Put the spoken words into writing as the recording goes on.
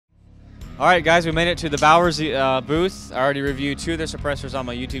All right, guys, we made it to the Bowers booth. I already reviewed 2 of their suppressors on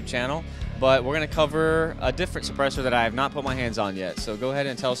my YouTube channel, but we're going to cover a different suppressor that I have not put my hands on yet. So go ahead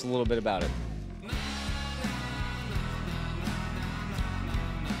and tell us a little bit about it.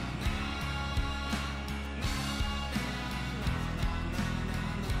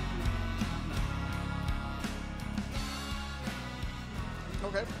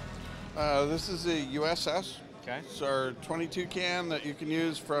 Okay. This is a USS. Okay. It's our 22 can that you can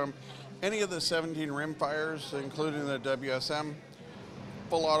use from any of the 17 rimfires, including the WSM,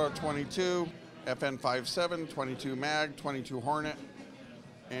 full auto 22, FN 57, 22 mag, 22 Hornet,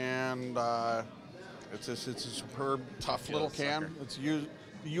 and it's a superb, tough little can. It's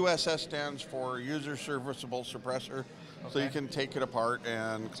USS stands for User Serviceable Suppressor, so you can take it apart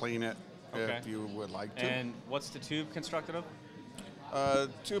and clean it if you would like to. And what's the tube constructed of?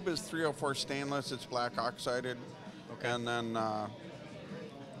 Tube is 304 stainless. It's black oxided. Okay. And then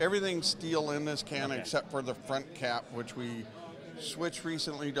everything's steel in this can except for the front cap, which we switched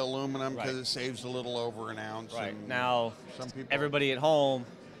recently to aluminum because it saves a little over an ounce. Right. And Now, everybody at home,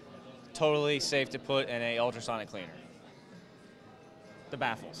 totally safe to put in a ultrasonic cleaner. The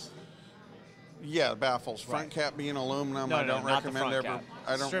baffles. Yeah, baffles. Front cap being aluminum. No, I don't recommend cap.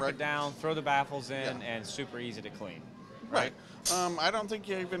 Strip it down, throw the baffles in, and super easy to clean. Right. I don't think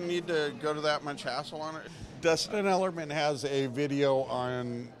you even need to go to that much hassle on it. Dustin Ellerman has a video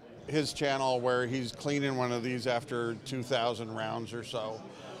on his channel where he's cleaning one of these after 2,000 rounds or so.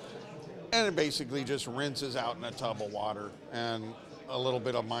 And it basically just rinses out in a tub of water and a little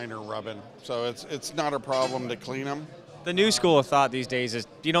bit of minor rubbing. So it's not a problem to clean them. The new school of thought these days is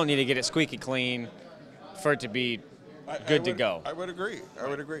you don't need to get it squeaky clean for it to be good to go. I would agree. I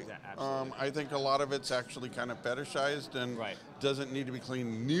would agree. Yeah, I think a lot of it's actually kind of fetishized and doesn't need to be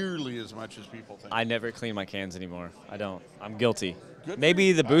cleaned nearly as much as people think. I never clean my cans anymore. I don't. I'm guilty. Good.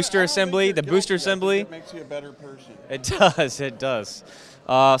 Maybe the booster assembly. The booster assembly. It makes you a better person. It does. It does.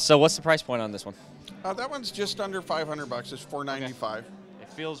 So what's the price point on this one? That one's just under $500. It's $495. It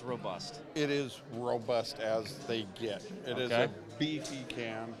feels robust. It is robust as they get. It is a beefy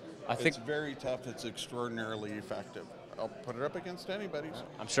can. It's very tough. It's extraordinarily effective. I'll put it up against anybody's.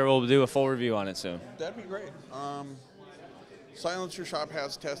 I'm sure we'll do a full review on it soon. That'd be great. Silencer Shop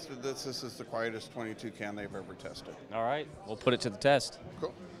has tested this. This is the quietest 22 can they've ever tested. All right, we'll put it to the test.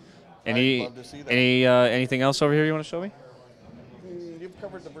 Cool. I'd love to see that. Anything else over here you want to show me? You've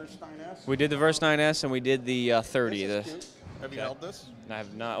covered the Verse 9S. We did the Verse 9S and we did the 30. This is cute. Have you held this? I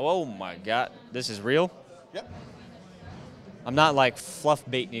have not. Oh my God, this is real? Yep. I'm not like fluff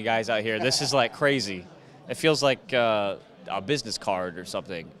baiting you guys out here. This is like crazy. It feels like a business card or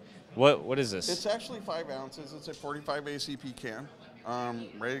something. What is this? It's actually 5 ounces. It's a 45 ACP can,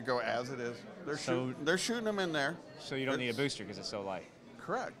 ready to go as it is. They're shooting them in there. So you don't need a booster because it's so light.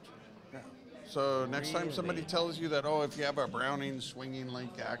 Correct. Yeah. So next time somebody tells you that, oh, if you have a Browning swinging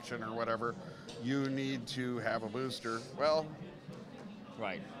link action or whatever, you need to have a booster. Well,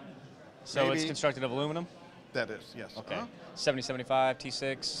 right. So it's constructed of aluminum? That is, yes. Okay. 7075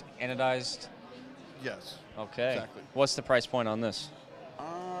 T6 anodized. Yes. Okay. Exactly. What's the price point on this?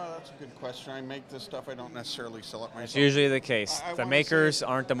 That's a good question. I make this stuff. I don't necessarily sell it myself. It's usually the case. The makers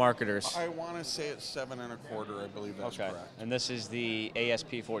aren't the marketers. I want to say it's $7 1/4. I believe that's correct. And this is the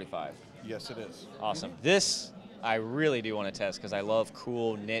ASP 45. Yes, it is. Awesome. This I really do want to test because I love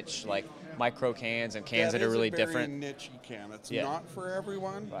cool niche like micro cans and cans that are really different. It's a very niche can. It's not for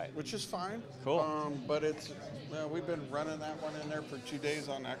everyone, which is fine. Cool. But it's we've been running that one in there for 2 days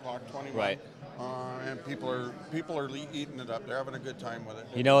on that Glock 21. Right. And people are eating it up. They're having a good time with it.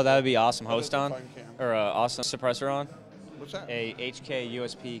 You know what that would be awesome host on? Or awesome suppressor on? What's that? A HK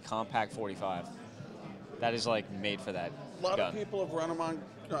USP Compact 45. That is like made for that. A lot of people have run them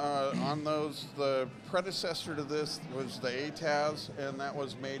on those. The predecessor to this was the ATAS, and that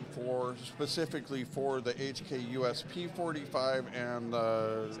was made specifically for the HK USP 45 and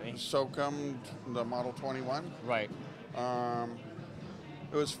the SOCOM, the Model 21. Right.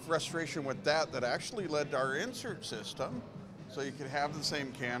 It was frustration with that actually led to our insert system. So you could have the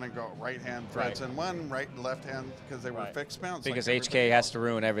same can and go right-hand threads and one right and left-hand because they were fixed mounts. Because HK has to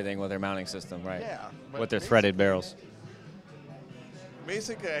ruin everything with their mounting system, right? Yeah. With their threaded barrels.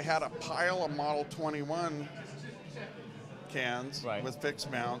 Basically, I had a pile of Model 21 cans with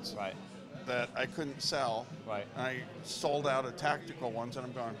fixed mounts that I couldn't sell. Right. I sold out of tactical ones, and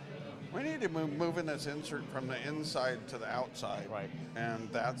I'm going, we need to moving this insert from the inside to the outside. Right. And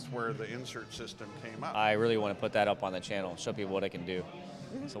that's where the insert system came up. I really want to put that up on the channel, show people what I can do.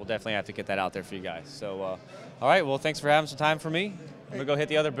 So we'll definitely have to get that out there for you guys. So, all right, well, thanks for having some time for me. I'm going to go hit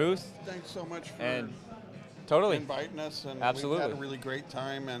the other booth. Thanks so much for Totally. inviting us, and Absolutely. we've had a really great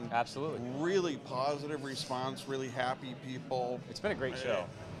time, and Absolutely. really positive response, really happy people. It's been a great show.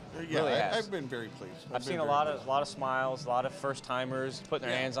 Yeah, Really has. I've been very pleased. I've seen a lot of smiles, a lot of first timers putting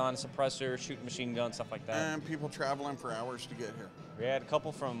their hands on suppressors, shooting machine guns, stuff like that. And people traveling for hours to get here. We had a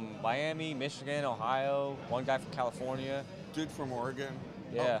couple from Miami, Michigan, Ohio, one guy from California. Dude from Oregon.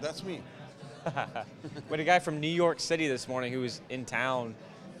 Yeah. Oh, that's me. We had a guy from New York City this morning who was in town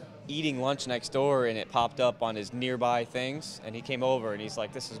eating lunch next door, and it popped up on his nearby things, and he came over and he's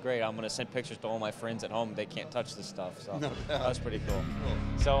like, "This is great. I'm going to send pictures to all my friends at home. They can't touch this stuff." So that was pretty cool.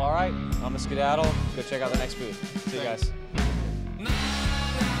 So all right, I'm going to skedaddle. Go check out the next booth. See you guys.